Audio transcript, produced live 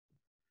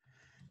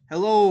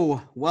Hello,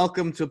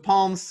 welcome to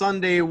Palm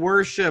Sunday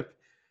worship,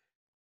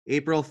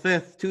 April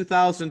 5th,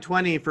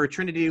 2020 for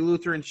Trinity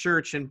Lutheran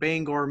Church in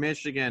Bangor,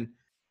 Michigan.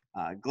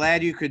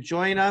 Glad you could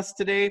join us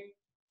today.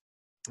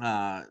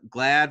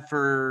 Glad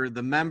for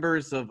the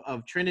members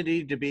of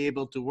Trinity to be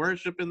able to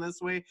worship in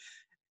this way,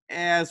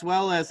 as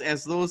well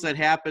as those that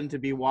happen to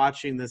be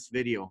watching this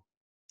video.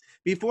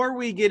 Before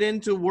we get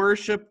into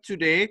worship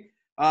today,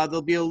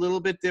 they'll be a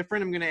little bit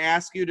different. I'm going to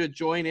ask you to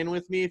join in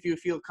with me if you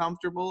feel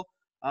comfortable.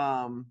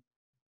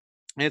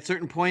 At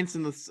certain points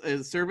in the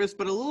service,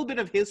 but a little bit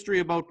of history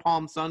about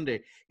Palm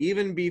Sunday,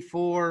 even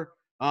before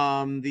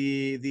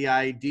the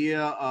idea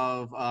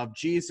of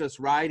Jesus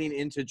riding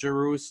into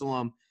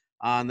Jerusalem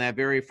on that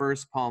very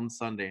first Palm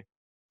Sunday.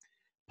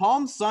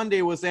 Palm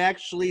Sunday was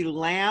actually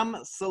Lamb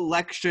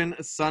Selection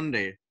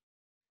Sunday.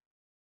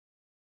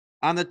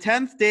 On the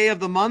 10th day of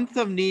the month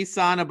of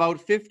Nisan,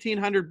 about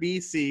 1500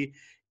 BC,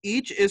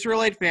 each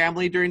Israelite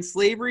family during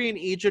slavery in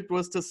Egypt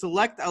was to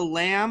select a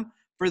lamb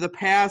for the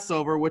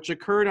Passover, which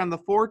occurred on the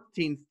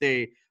 14th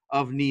day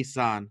of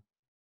Nisan.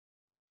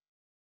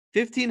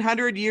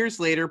 1,500 years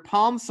later,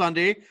 Palm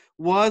Sunday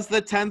was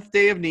the 10th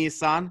day of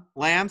Nisan,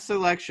 Lamb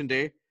Selection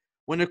Day,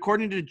 when,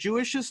 according to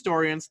Jewish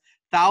historians,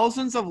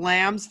 thousands of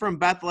lambs from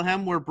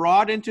Bethlehem were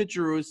brought into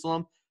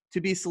Jerusalem to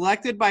be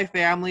selected by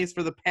families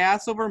for the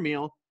Passover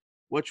meal,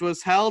 which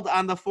was held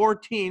on the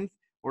 14th,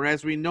 or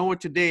as we know it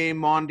today,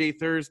 Maundy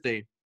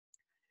Thursday.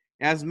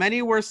 As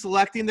many were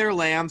selecting their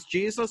lambs,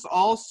 Jesus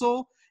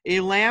also, a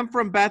lamb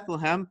from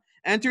Bethlehem,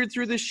 entered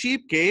through the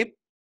sheep gate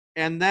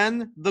and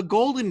then the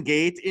golden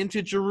gate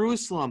into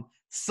Jerusalem,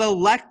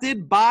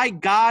 selected by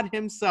God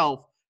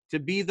himself to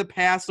be the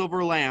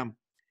Passover lamb,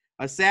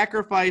 a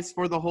sacrifice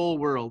for the whole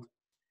world.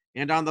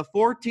 And on the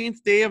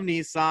 14th day of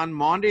Nisan,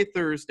 Maundy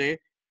Thursday,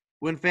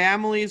 when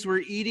families were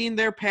eating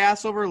their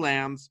Passover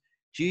lambs,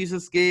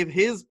 Jesus gave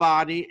his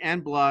body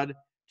and blood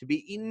to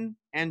be eaten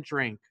and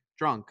drunk.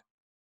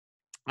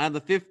 On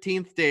the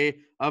 15th day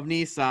of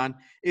Nisan,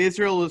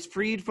 Israel was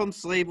freed from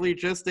slavery,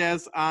 just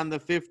as on the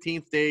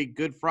 15th day,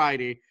 Good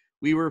Friday,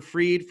 we were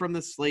freed from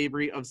the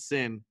slavery of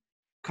sin.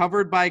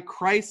 Covered by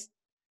Christ's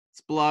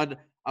blood,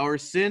 our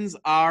sins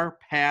are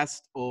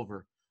passed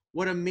over.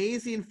 What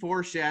amazing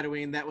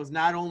foreshadowing that was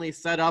not only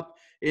set up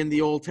in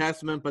the Old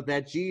Testament, but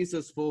that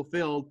Jesus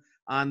fulfilled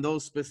on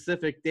those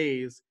specific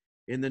days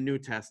in the New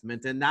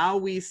Testament. And now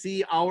we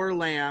see our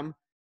Lamb,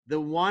 the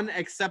one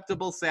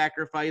acceptable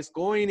sacrifice,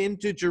 going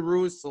into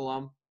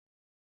Jerusalem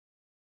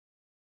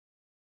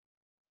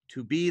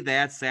to be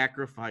that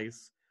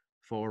sacrifice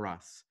for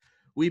us.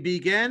 We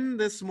begin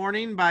this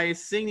morning by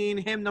singing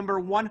hymn number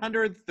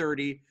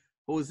 130,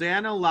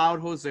 Hosanna,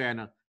 Loud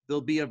Hosanna.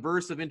 There'll be a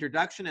verse of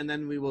introduction, and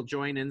then we will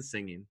join in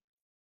singing.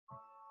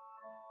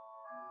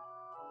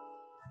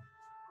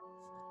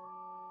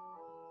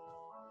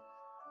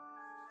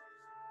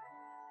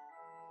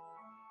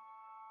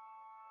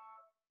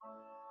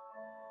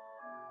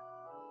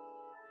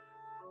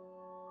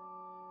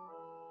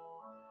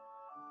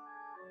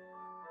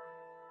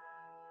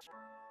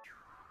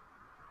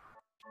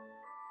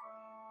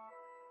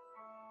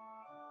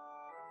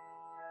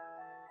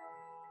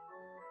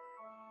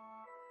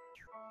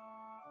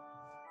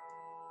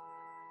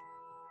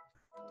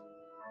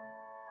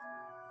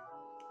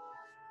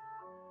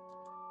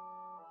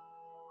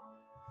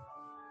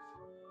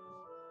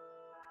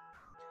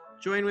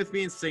 Join with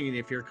me in singing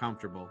if you're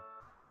comfortable.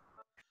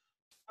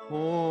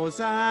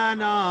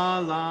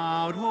 Hosanna,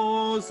 loud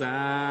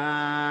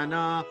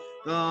Hosanna,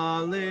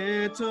 the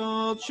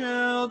little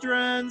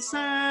children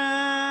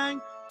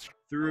sang.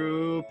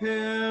 Through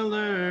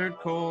pillared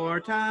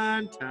court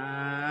and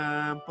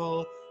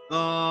temple,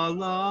 the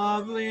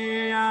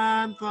lovely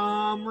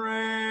anthem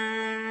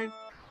rang.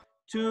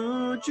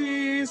 To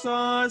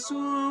Jesus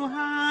who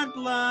had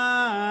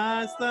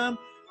blessed them,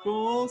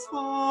 gold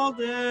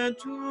folded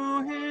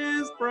to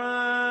his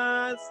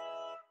breast.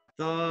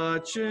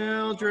 The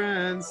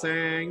children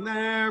sang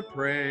their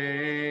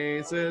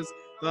praises,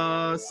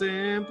 the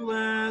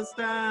simplest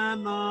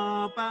and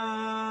the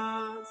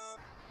best.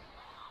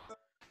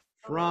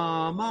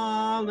 From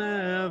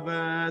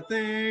Olivet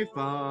they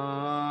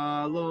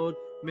followed,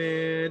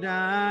 mid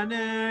an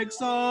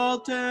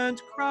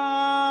exultant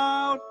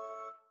crowd,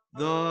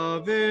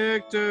 the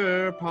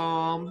victor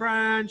palm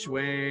branch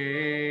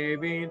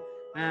waving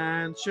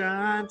and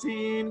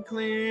chanting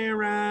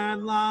clear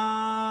and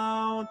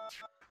loud.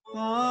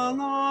 The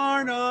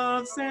Lord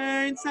of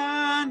saints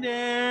and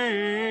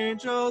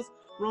angels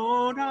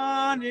rode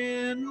on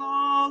in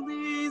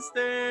lowly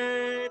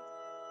state,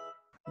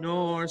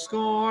 nor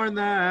scorn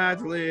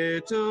that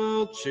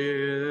little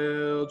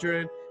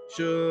children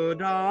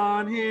should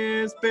on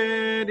his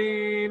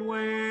bidding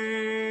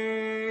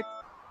wait.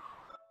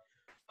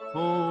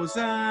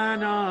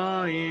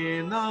 Hosanna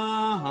in the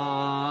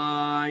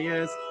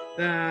highest,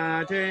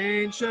 that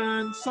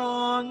ancient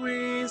song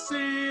we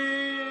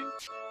sing.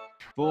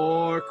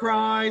 For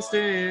Christ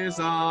is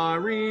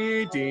our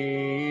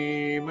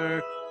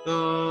Redeemer, the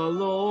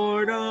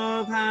Lord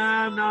of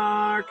heaven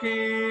our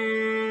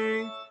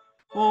King.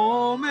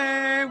 Oh,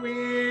 may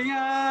we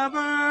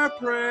ever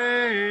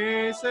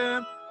praise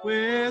him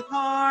with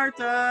heart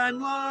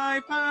and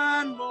life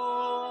and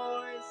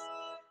voice,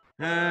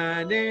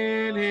 and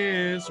in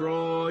his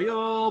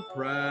royal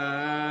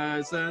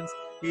presence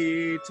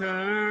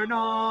eternally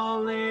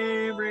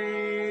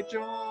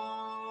rejoice.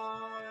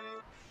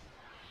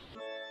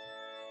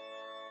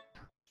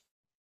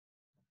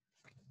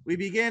 We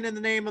begin in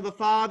the name of the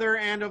Father,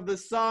 and of the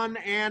Son,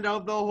 and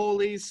of the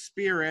Holy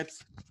Spirit.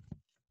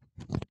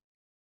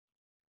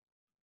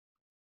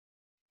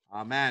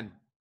 Amen.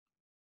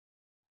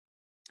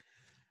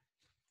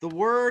 The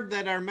word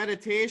that our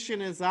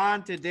meditation is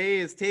on today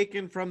is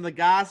taken from the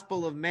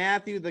Gospel of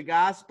Matthew, the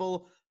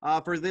Gospel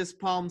for this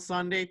Palm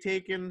Sunday,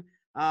 taken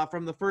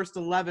from the first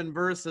 11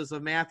 verses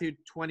of Matthew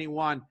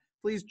 21.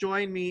 Please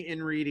join me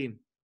in reading.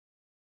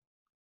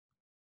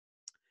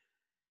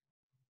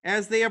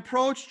 As they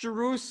approached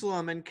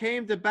Jerusalem and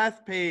came to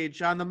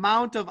Bethphage on the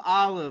Mount of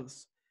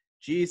Olives,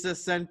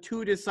 Jesus sent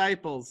 2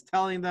 disciples,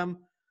 telling them,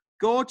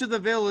 "Go to the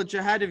village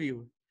ahead of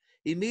you.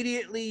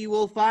 Immediately you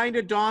will find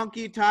a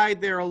donkey tied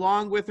there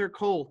along with her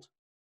colt.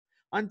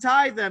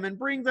 Untie them and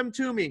bring them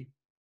to me.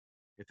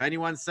 If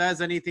anyone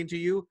says anything to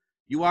you,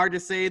 you are to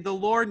say, 'The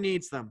Lord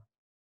needs them,'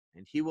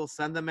 and he will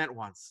send them at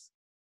once."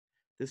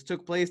 This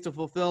took place to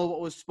fulfill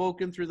what was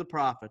spoken through the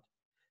prophet.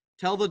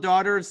 "Tell the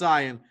daughter of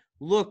Zion,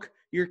 look,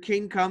 your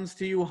king comes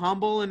to you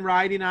humble and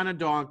riding on a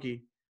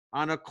donkey,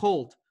 on a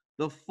colt,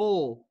 the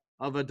foal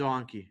of a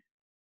donkey."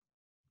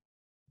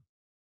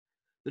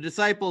 The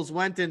disciples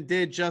went and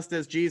did just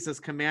as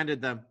Jesus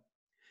commanded them.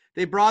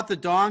 They brought the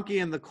donkey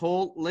and the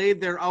colt, laid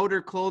their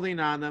outer clothing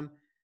on them,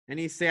 and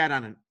he sat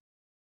on it.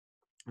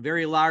 A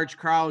very large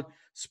crowd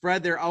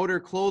spread their outer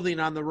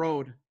clothing on the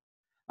road.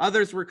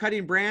 Others were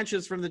cutting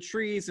branches from the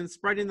trees and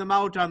spreading them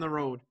out on the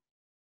road.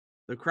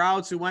 The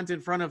crowds who went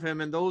in front of him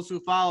and those who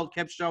followed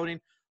kept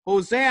shouting,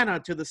 "Hosanna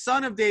to the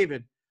Son of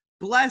David!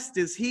 Blessed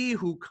is he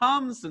who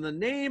comes in the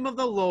name of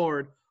the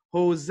Lord!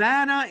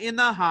 Hosanna in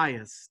the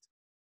highest!"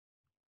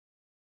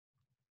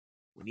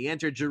 When he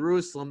entered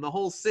Jerusalem, the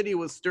whole city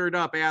was stirred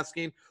up,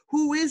 asking,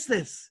 "Who is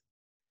this?"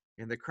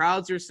 And the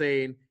crowds are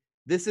saying,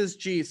 "This is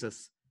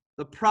Jesus,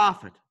 the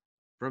prophet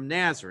from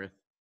Nazareth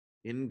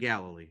in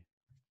Galilee."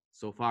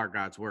 So far,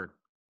 God's word.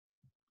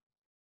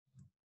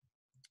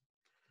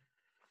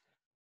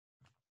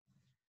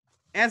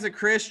 As a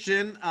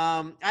Christian,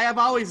 I have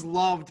always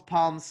loved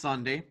Palm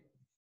Sunday.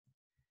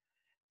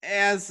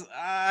 As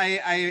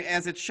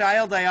a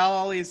child, I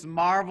always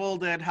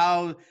marveled at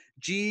how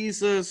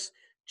Jesus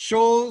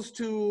chose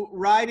to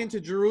ride into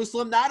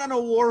Jerusalem, not on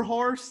a war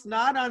horse,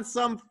 not on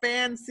some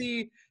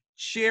fancy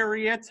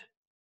chariot,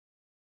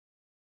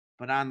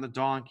 but on the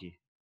donkey.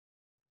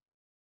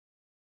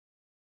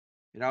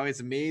 It always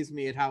amazed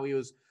me at how he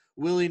was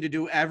willing to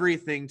do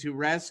everything to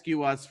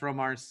rescue us from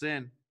our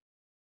sin.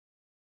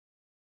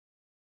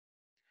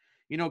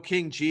 You know,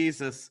 King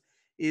Jesus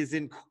is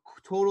in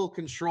total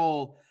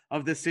control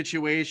of the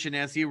situation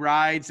as he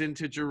rides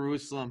into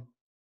Jerusalem,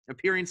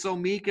 appearing so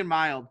meek and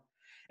mild.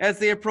 As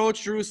they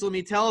approach Jerusalem,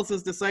 he tells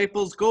his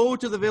disciples, "Go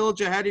to the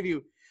village ahead of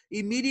you.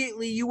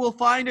 Immediately you will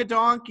find a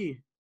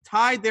donkey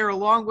tied there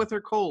along with her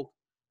colt.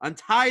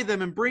 Untie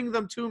them and bring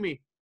them to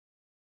me.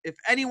 If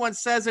anyone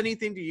says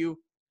anything to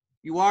you,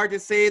 you are to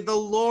say, 'The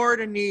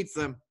Lord needs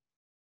them,'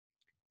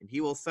 and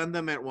he will send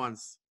them at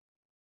once."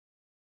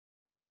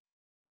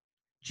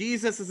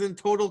 Jesus is in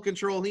total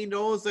control. He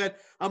knows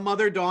that a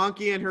mother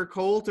donkey and her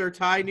colt are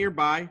tied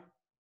nearby.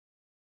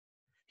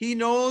 He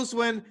knows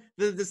when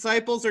the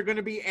disciples are going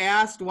to be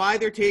asked why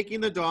they're taking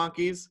the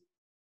donkeys.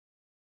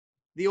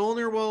 The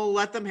owner will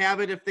let them have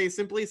it if they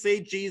simply say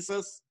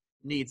Jesus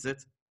needs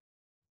it.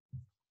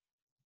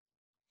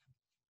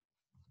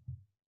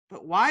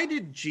 But why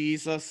did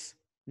Jesus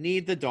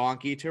need the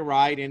donkey to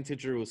ride into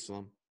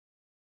Jerusalem?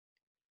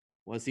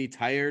 Was he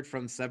tired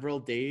from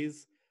several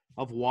days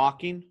of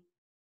walking,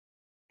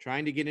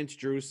 trying to get into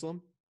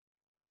Jerusalem?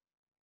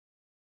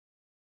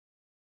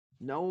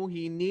 No,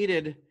 he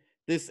needed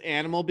this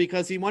animal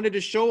because he wanted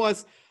to show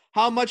us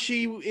how much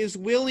he is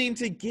willing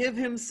to give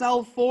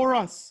himself for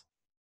us.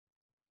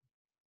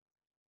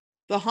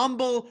 The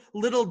humble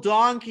little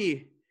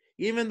donkey,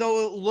 even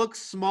though it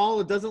looks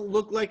small, it doesn't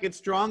look like it's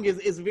strong,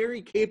 is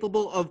very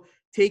capable of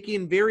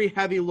taking very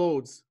heavy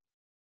loads.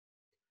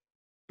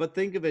 But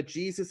think of it,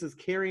 Jesus is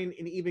carrying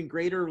an even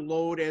greater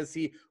load as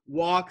he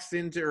walks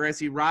into, or as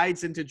he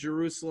rides into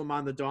Jerusalem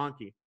on the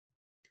donkey.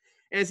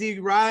 As he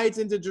rides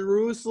into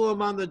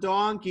Jerusalem on the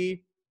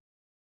donkey,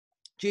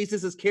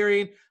 Jesus is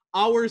carrying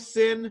our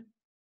sin,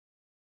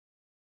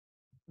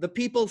 the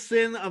people's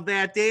sin of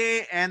that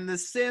day, and the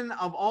sin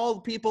of all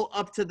people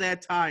up to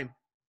that time.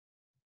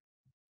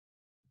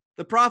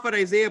 The prophet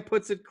Isaiah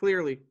puts it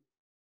clearly.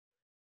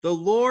 The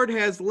Lord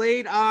has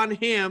laid on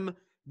him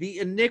the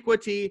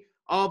iniquity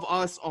of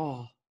us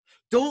all.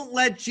 Don't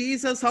let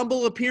Jesus'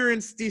 humble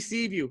appearance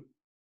deceive you.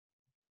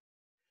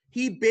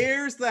 He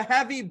bears the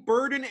heavy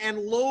burden and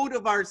load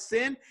of our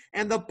sin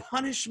and the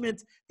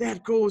punishment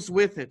that goes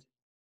with it.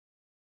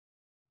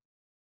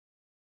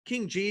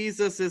 King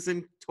Jesus is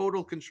in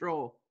total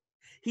control.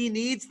 He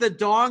needs the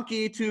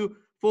donkey to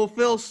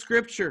fulfill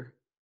Scripture,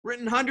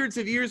 written hundreds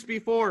of years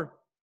before.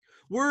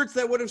 Words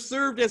that would have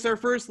served as our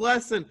first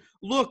lesson.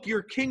 Look,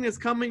 your king is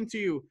coming to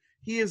you.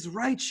 He is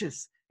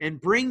righteous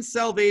and brings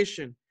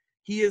salvation.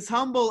 He is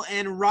humble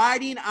and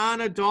riding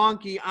on a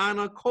donkey, on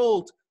a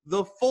colt,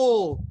 the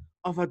foal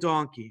of a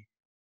donkey.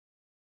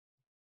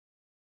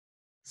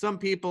 Some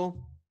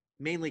people,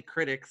 mainly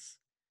critics,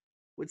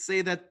 would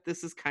say that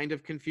this is kind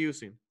of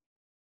confusing.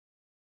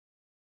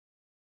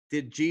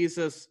 Did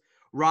Jesus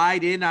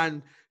ride in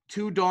on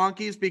 2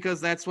 donkeys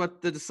because that's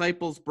what the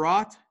disciples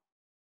brought?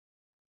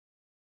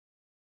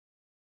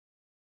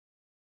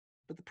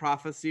 But the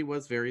prophecy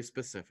was very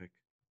specific.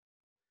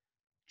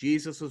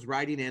 Jesus was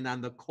riding in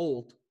on the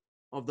colt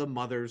of the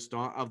mother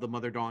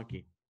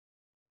donkey.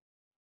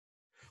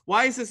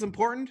 Why is this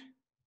important?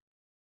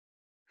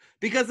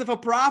 Because if a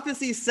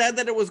prophecy said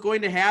that it was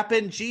going to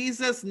happen,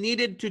 Jesus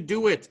needed to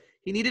do it.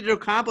 He needed to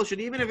accomplish it,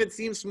 even if it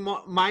seems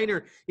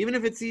minor, even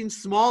if it seems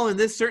small, and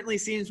this certainly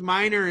seems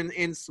minor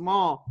and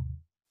small.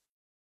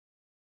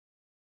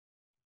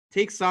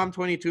 Take Psalm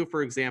 22,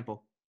 for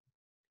example.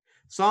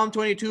 Psalm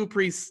 22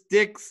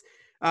 predicts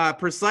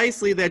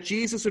precisely that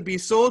Jesus would be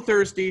so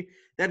thirsty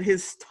that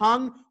his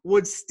tongue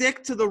would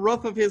stick to the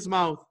roof of his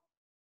mouth.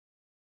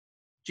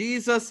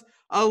 Jesus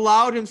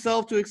allowed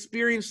himself to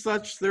experience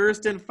such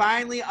thirst and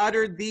finally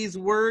uttered these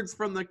words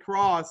from the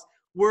cross,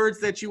 words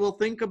that you will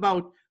think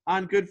about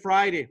on Good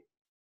Friday.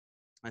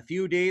 A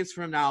few days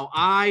from now,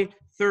 I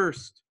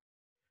thirst.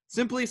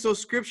 Simply so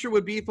Scripture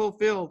would be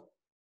fulfilled.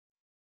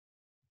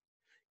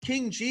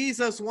 King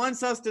Jesus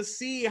wants us to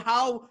see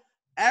how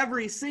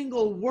every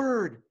single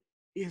word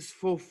is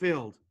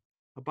fulfilled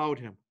about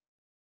him.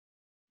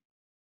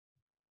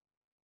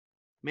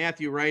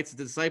 Matthew writes,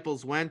 the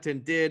disciples went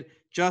and did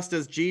just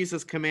as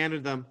Jesus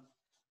commanded them.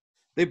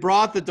 They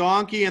brought the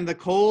donkey and the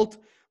colt,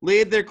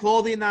 laid their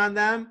clothing on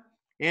them,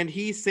 and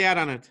he sat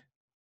on it.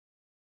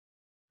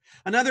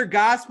 Another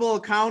gospel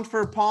account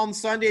for Palm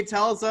Sunday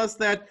tells us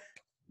that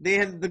they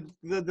had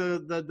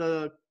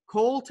the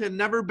colt had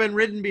never been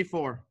ridden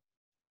before.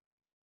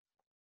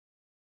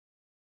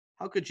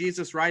 How could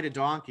Jesus ride a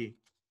donkey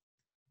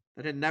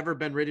that had never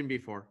been ridden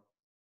before?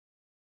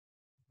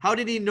 How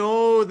did he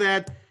know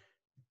that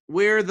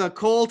where the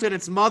colt and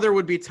its mother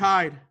would be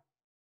tied?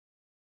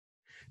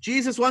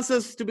 Jesus wants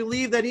us to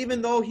believe that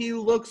even though he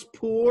looks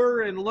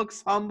poor and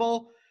looks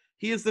humble,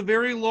 he is the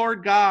very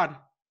Lord God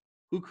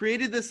who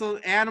created this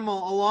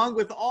animal along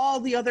with all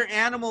the other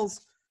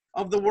animals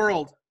of the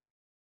world.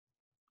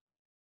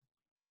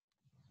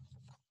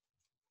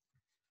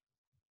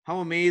 How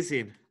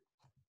amazing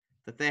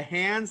that the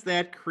hands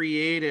that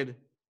created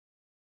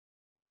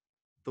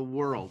the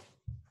world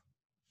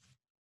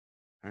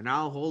are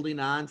now holding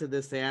on to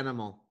this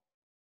animal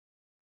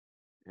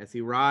as he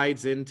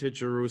rides into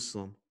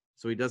Jerusalem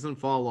so he doesn't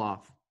fall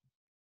off.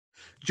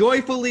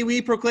 Joyfully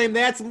we proclaim,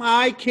 that's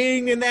my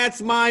King and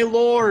that's my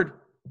Lord.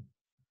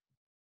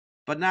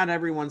 But not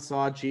everyone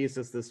saw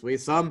Jesus this way.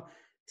 Some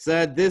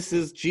said, this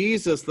is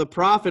Jesus, the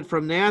prophet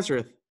from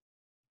Nazareth.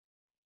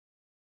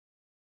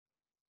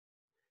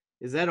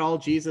 Is that all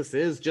Jesus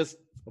is? Just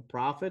a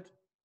prophet?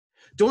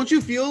 Don't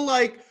you feel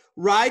like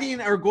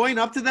riding or going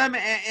up to them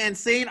and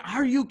saying,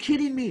 are you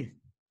kidding me?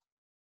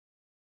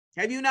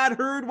 Have you not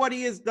heard what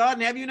he has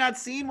done? Have you not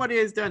seen what he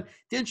has done?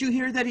 Didn't you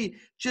hear that he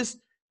just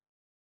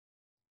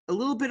a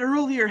little bit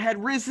earlier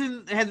had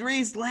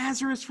raised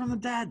Lazarus from the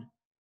dead?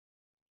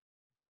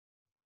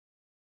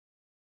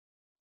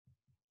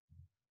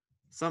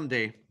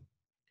 Someday,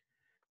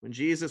 when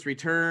Jesus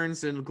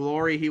returns in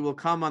glory, he will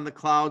come on the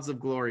clouds of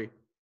glory.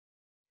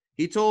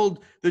 He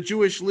told the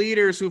Jewish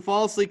leaders who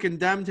falsely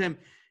condemned him,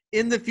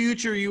 in the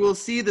future you will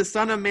see the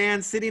Son of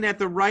Man sitting at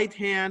the right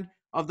hand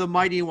of the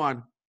Mighty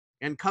One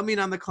and coming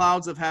on the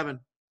clouds of heaven.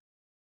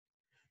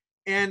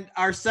 And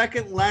our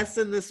second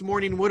lesson this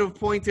morning would have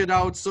pointed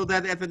out, so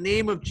that at the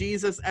name of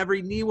Jesus,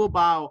 every knee will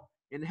bow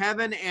in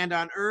heaven and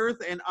on earth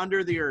and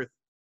under the earth.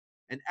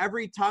 And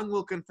every tongue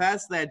will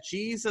confess that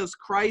Jesus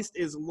Christ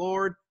is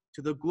Lord,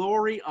 to the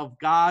glory of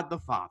God the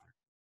Father.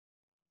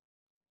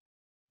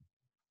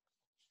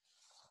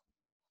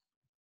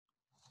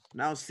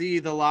 Now see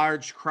the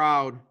large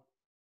crowd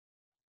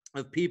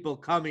of people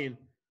coming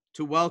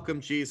to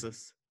welcome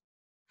Jesus.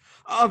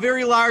 A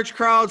very large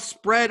crowd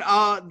spread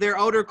their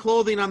outer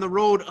clothing on the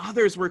road.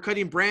 Others were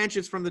cutting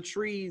branches from the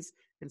trees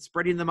and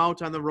spreading them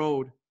out on the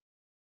road.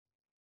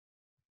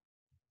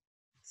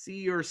 See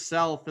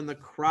yourself in the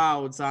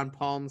crowds on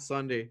Palm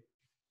Sunday.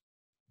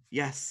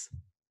 Yes,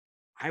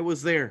 I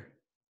was there.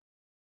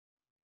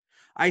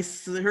 I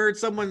heard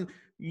someone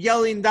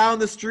yelling down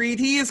the street,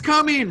 he is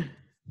coming.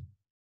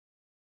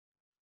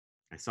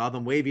 I saw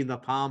them waving the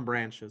palm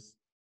branches,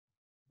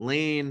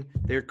 laying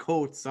their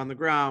coats on the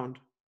ground.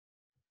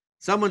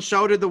 Someone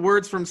shouted the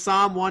words from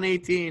Psalm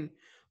 118,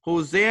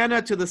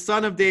 Hosanna to the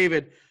Son of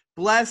David.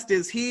 Blessed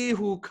is he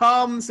who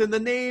comes in the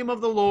name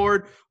of the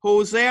Lord.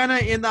 Hosanna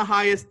in the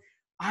highest.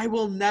 I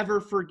will never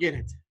forget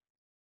it.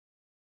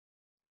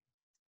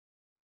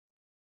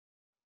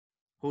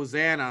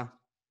 Hosanna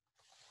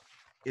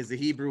is the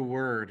Hebrew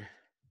word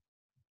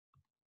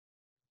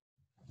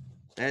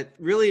That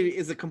really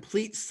is a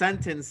complete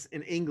sentence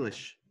in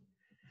English.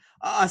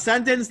 A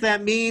sentence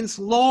that means,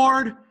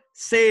 Lord,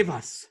 save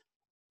us.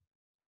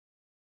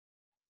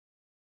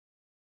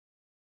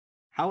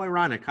 How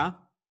ironic, huh?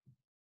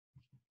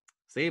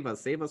 Save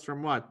us. Save us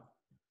from what?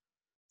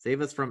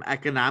 Save us from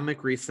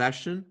economic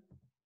recession?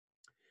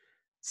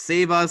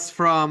 Save us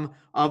from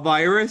a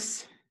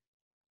virus?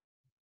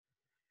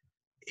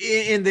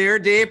 In their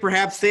day,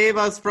 perhaps save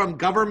us from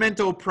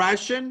government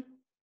oppression?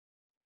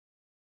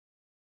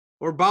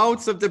 Or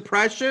bouts of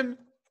depression?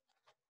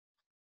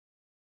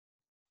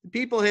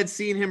 People had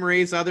seen him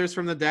raise others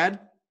from the dead.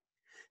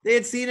 They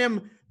had seen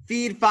him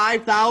feed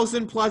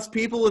 5,000 plus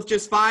people with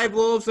just 5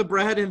 loaves of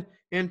bread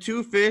and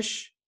 2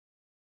 fish.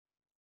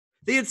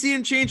 They had seen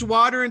him change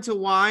water into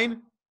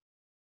wine.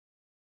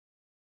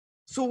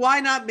 So why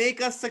not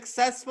make us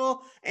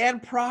successful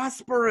and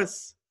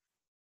prosperous?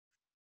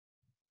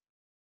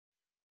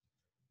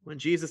 When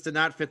Jesus did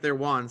not fit their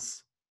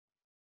wants,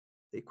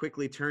 they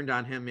quickly turned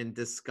on him in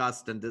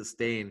disgust and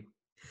disdain.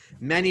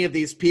 Many of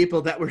these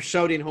people that were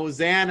shouting,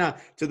 Hosanna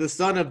to the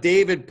Son of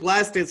David,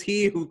 blessed is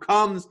he who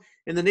comes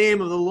in the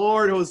name of the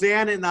Lord,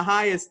 Hosanna in the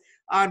highest,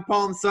 on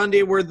Palm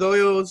Sunday, were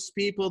those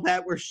people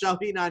that were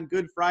shouting on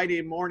Good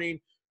Friday morning,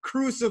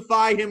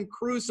 crucify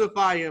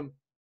him,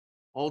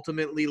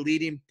 ultimately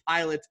leading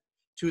Pilate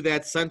to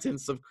that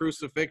sentence of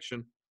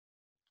crucifixion.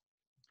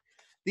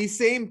 These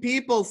same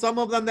people, some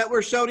of them that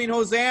were shouting,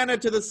 Hosanna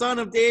to the Son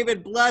of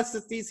David,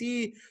 blessed is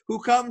he who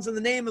comes in the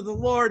name of the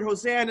Lord,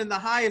 Hosanna in the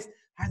highest,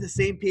 are the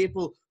same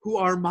people who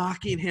are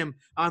mocking him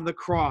on the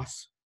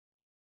cross.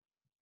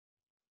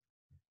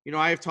 You know,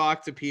 I have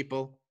talked to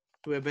people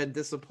who have been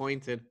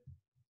disappointed.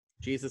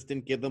 Jesus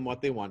didn't give them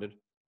what they wanted.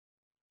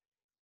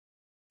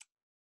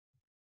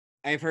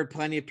 I've heard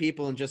plenty of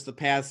people in just the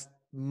past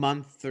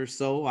month or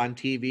so on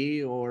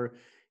TV or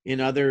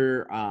in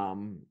other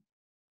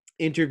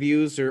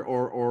interviews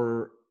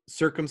or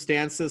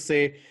circumstances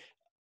say,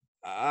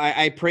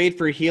 I prayed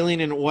for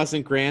healing and it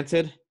wasn't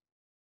granted.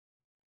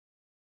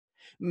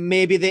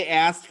 Maybe they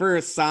asked for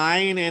a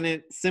sign and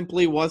it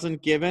simply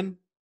wasn't given.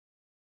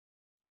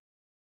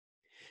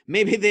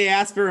 Maybe they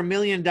asked for $1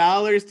 million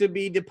to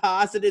be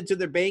deposited to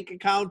their bank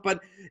account,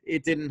 but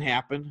it didn't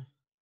happen.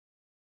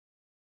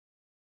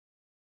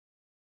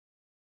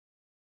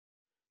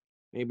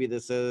 Maybe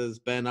this has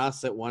been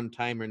us at one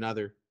time or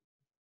another.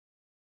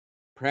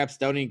 Perhaps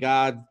doubting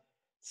God's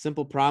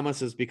simple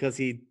promises because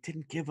he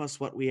didn't give us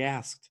what we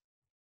asked.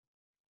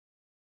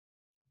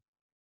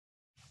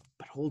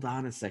 But hold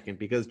on a second,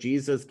 because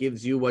Jesus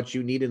gives you what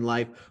you need in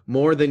life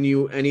more than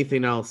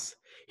anything else.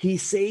 He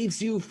saves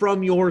you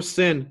from your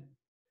sin.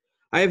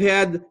 I've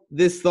had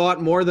this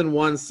thought more than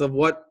once of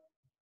what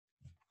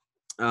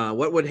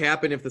would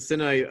happen if the sin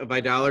of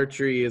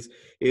idolatry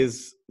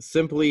is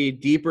simply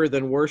deeper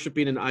than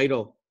worshiping an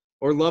idol,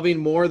 or loving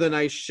more than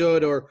I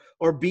should,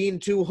 or being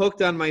too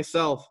hooked on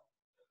myself.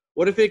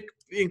 What if it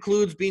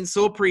includes being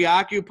so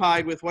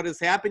preoccupied with what is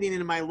happening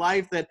in my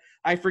life that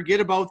I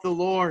forget about the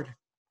Lord?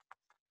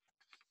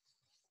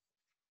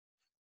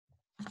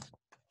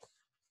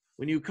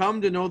 When you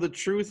come to know the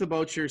truth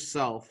about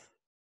yourself,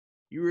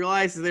 you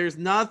realize there's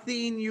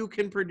nothing you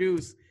can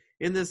produce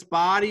in this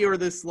body or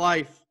this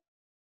life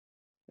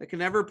that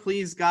can ever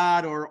please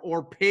God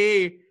or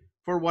pay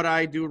for what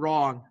I do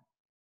wrong.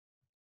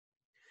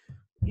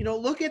 You know,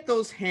 look at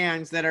those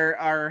hands that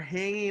are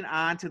hanging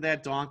onto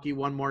that donkey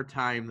one more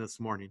time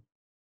this morning.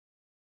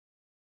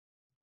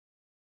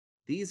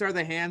 These are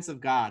the hands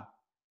of God.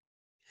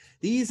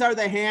 These are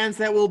the hands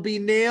that will be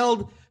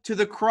nailed to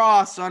the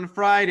cross on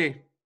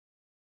Friday.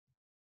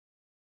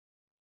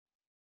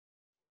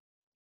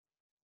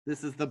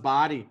 This is the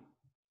body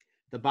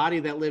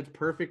that lived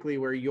perfectly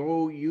where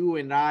you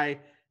and I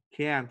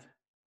can't.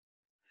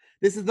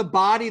 This is the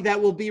body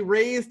that will be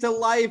raised to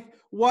life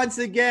once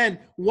again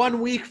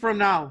 1 week from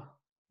now.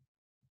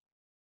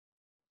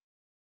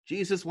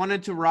 Jesus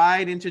wanted to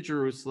ride into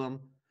Jerusalem,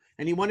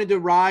 and he wanted to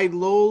ride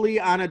lowly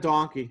on a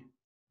donkey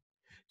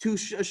to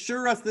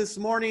assure us this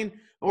morning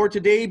or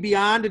today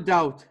beyond a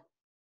doubt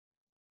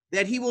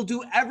that he will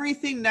do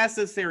everything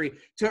necessary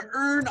to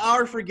earn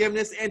our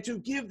forgiveness and to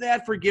give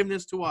that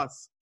forgiveness to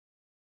us.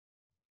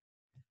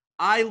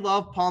 I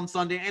love Palm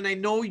Sunday, and I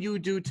know you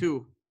do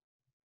too.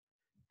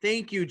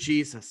 Thank you,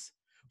 Jesus,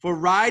 for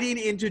riding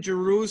into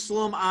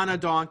Jerusalem on a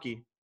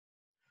donkey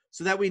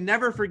so that we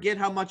never forget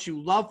how much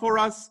you love for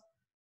us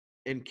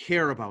and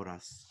care about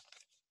us.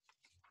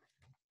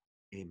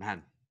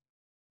 Amen.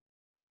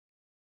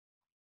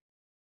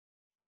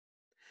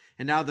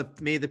 And now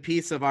may the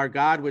peace of our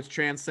God, which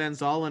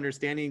transcends all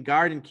understanding,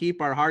 guard and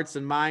keep our hearts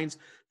and minds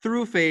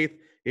through faith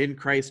in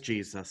Christ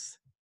Jesus.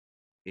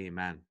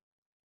 Amen.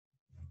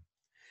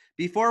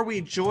 Before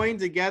we join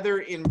together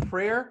in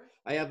prayer,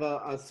 I have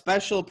a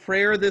special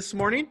prayer this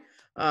morning.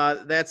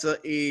 That's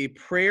a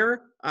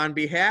prayer on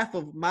behalf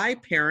of my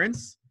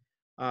parents,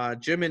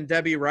 Jim and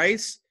Debbie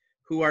Rice,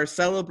 who are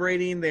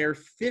celebrating their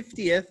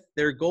 50th,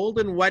 their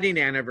golden wedding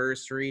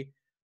anniversary,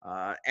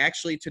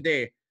 actually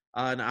today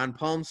on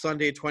Palm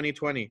Sunday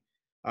 2020.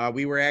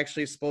 We were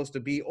actually supposed to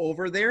be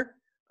over there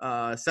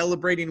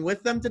celebrating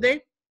with them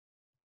today.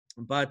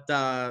 But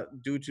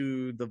due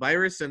to the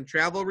virus and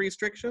travel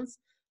restrictions,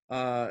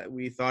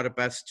 we thought it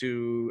best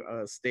to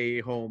stay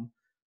home,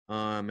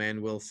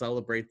 and we'll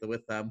celebrate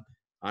with them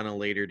on a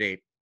later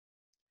date.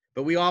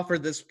 But we offer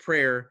this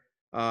prayer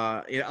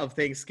of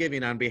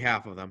thanksgiving on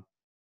behalf of them.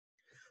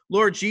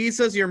 Lord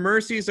Jesus, your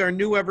mercies are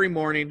new every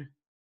morning.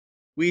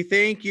 We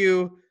thank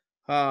you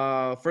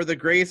for the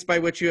grace by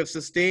which you have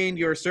sustained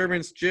your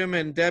servants Jim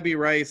and Debbie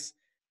Rice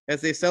as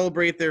they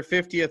celebrate their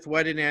 50th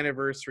wedding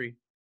anniversary.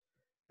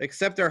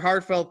 Accept our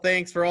heartfelt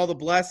thanks for all the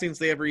blessings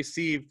they have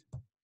received.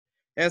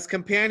 As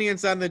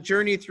companions on the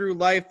journey through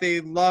life,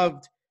 they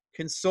loved,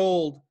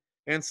 consoled,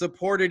 and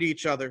supported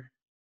each other.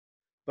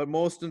 But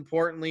most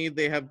importantly,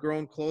 they have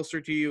grown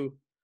closer to you.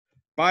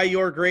 By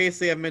your grace,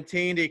 they have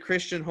maintained a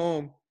Christian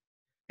home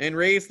and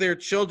raised their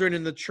children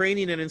in the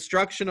training and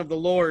instruction of the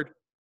Lord.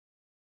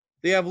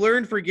 They have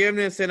learned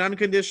forgiveness and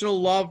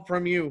unconditional love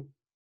from you.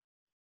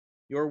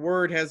 Your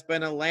word has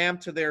been a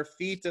lamp to their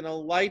feet and a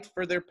light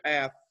for their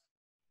path.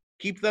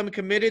 Keep them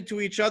committed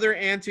to each other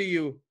and to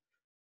you.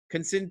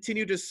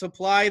 Continue to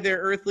supply their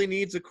earthly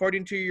needs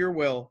according to your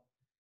will.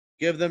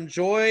 Give them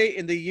joy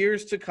in the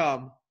years to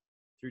come.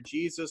 Through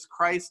Jesus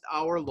Christ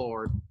our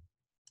Lord.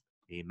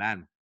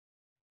 Amen.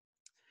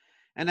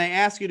 And I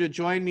ask you to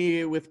join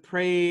me with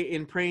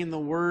praying the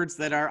words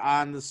that are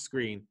on the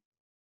screen.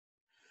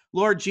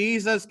 Lord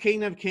Jesus,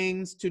 King of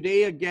Kings,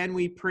 today again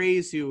we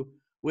praise you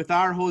with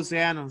our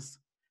hosannas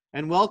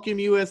and welcome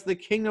you as the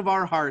King of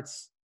our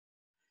hearts.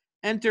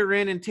 Enter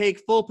in and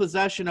take full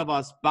possession of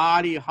us,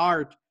 body,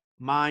 heart,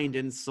 mind,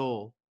 and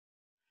soul.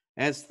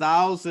 As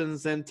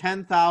thousands and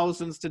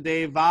 10,000s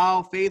today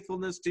vow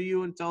faithfulness to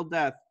you until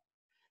death,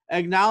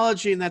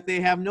 acknowledging that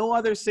they have no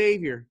other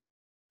Savior,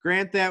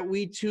 grant that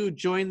we too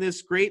join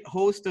this great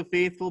host of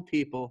faithful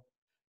people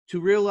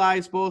to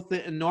realize both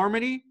the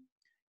enormity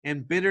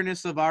and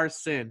bitterness of our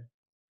sin,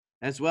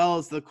 as well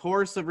as the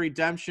course of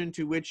redemption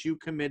to which you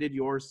committed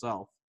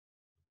yourself.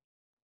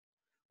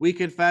 We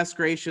confess,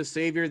 gracious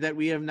Savior, that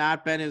we have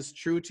not been as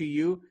true to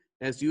you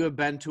as you have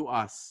been to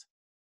us.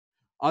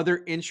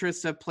 Other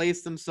interests have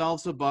placed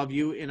themselves above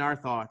you in our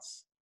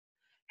thoughts.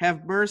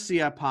 Have mercy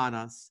upon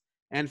us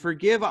and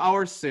forgive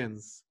our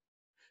sins.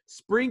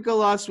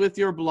 Sprinkle us with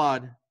your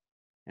blood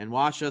and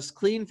wash us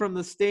clean from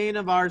the stain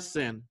of our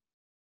sin.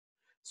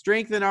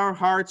 Strengthen our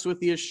hearts with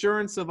the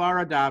assurance of our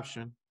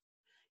adoption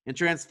and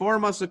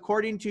transform us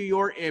according to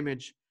your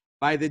image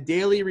by the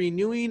daily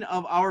renewing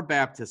of our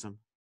baptism.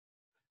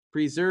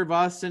 Preserve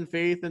us in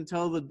faith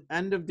until the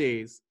end of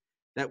days,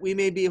 that we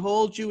may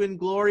behold you in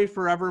glory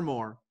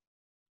forevermore.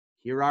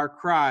 Hear our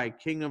cry,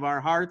 King of our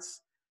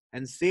hearts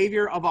and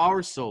Savior of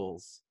our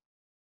souls.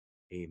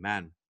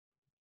 Amen.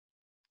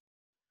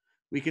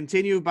 We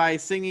continue by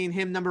singing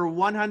hymn number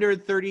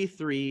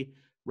 133,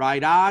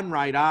 Ride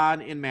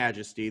On in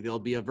Majesty. There'll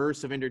be a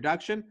verse of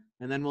introduction,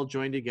 and then we'll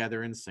join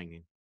together in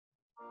singing.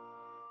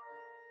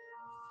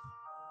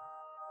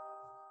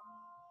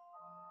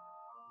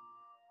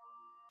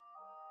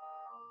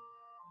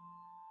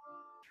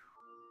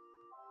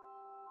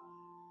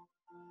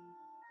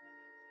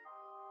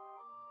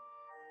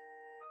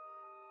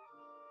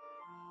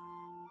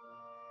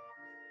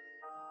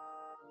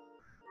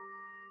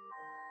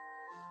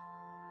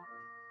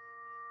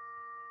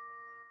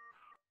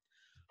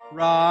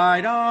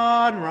 Ride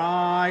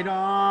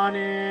on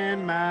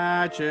in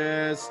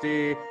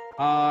majesty.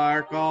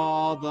 Hark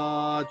all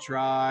the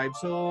tribes,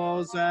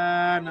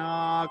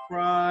 Hosanna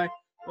cry.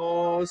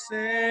 O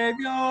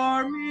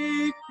Savior,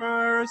 meek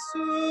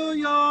pursue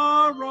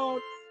your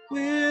road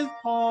with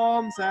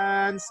palms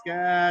and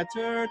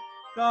scattered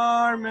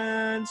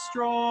garments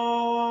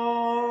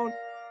strewn.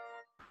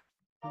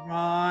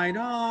 Ride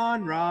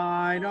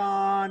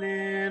on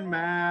in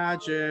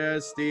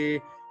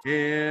majesty.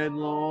 In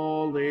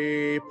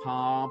lowly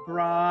pomp,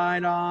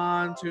 ride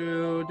on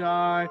to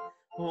die.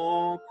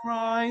 O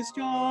Christ,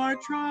 your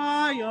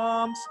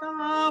triumphs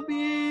now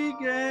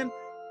begin,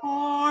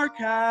 o'er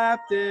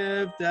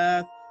captive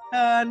death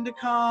and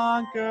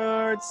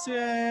conquered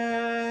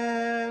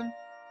sin.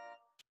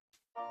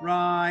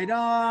 Ride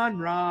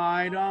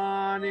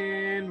on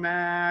in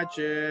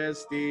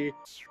majesty,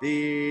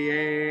 the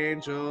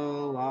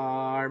angel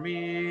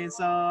armies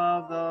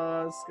of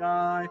the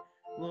sky.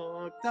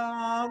 Look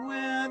down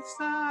with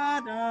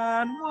sad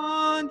and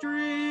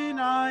wondering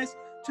eyes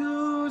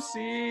to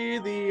see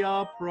the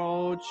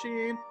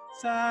approaching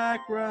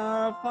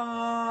sacrifice.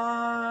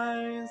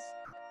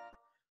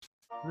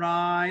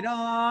 Ride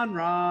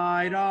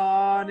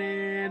on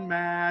in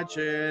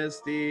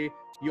majesty.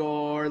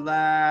 Your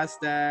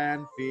last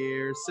and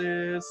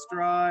fiercest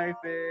strife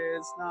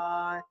is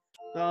nigh.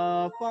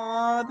 The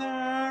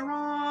Father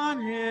on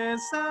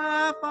his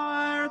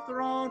sapphire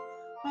throne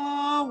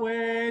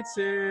awaits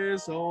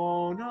his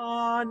own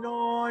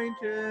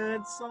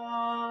anointed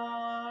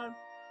Son.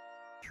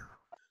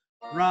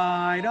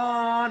 Ride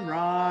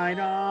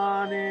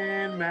on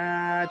in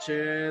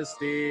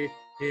majesty.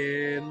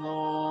 In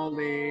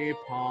lowly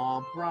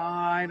pomp,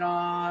 ride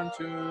on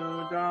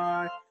to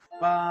die.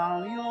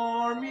 bow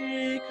your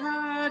meek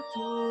head to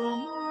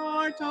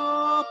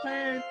mortal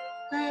pain,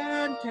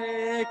 and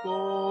take,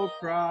 O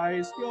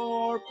Christ,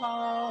 your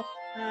power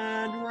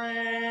and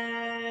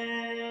reign.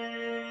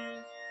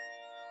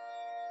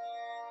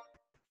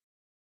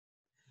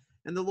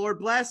 And the Lord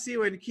bless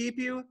you and keep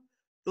you.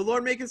 The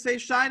Lord make his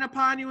face shine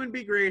upon you and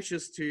be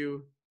gracious to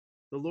you.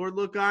 The Lord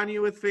look on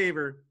you with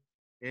favor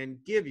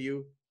and give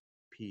you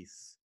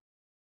peace.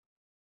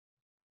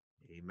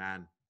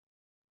 Amen.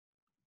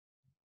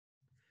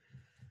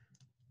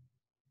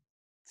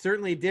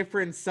 Certainly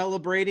different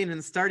celebrating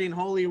and starting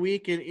Holy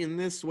Week in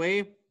this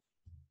way.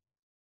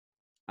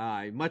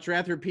 I'd much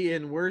rather be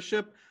in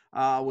worship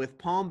with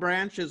palm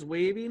branches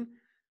waving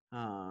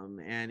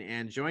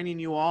and joining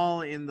you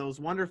all in those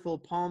wonderful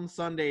Palm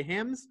Sunday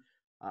hymns.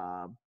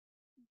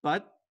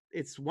 But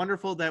it's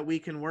wonderful that we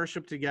can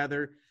worship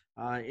together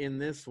in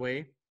this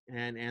way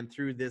and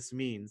through this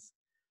means.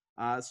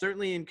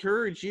 Certainly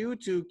encourage you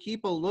to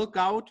keep a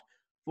lookout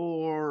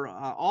for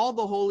all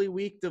the Holy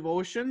Week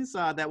devotions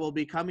that will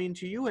be coming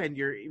to you and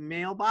your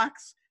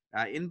mailbox,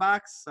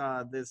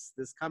 inbox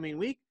this coming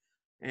week,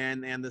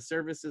 and the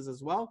services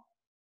as well,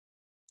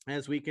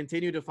 as we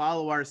continue to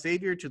follow our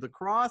Savior to the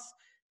cross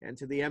and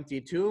to the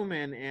empty tomb.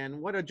 And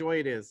what a joy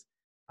it is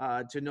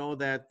to know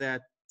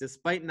that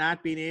despite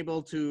not being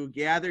able to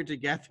gather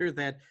together,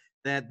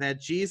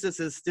 that Jesus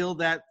is still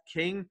that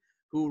King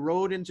who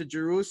rode into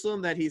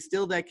Jerusalem, that he's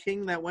still that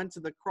King that went to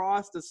the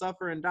cross to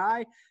suffer and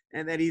die,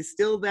 and that he's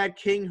still that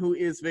King who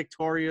is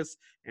victorious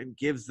and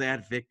gives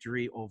that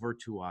victory over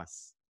to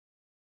us.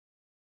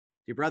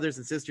 Dear brothers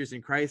and sisters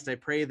in Christ, I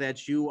pray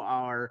that you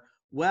are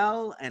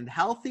well and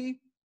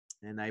healthy,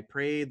 and I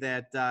pray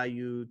that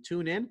you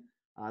tune in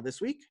this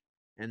week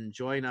and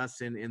join us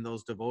in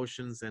those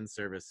devotions and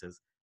services.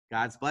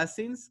 God's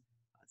blessings.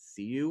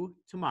 See you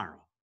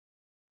tomorrow.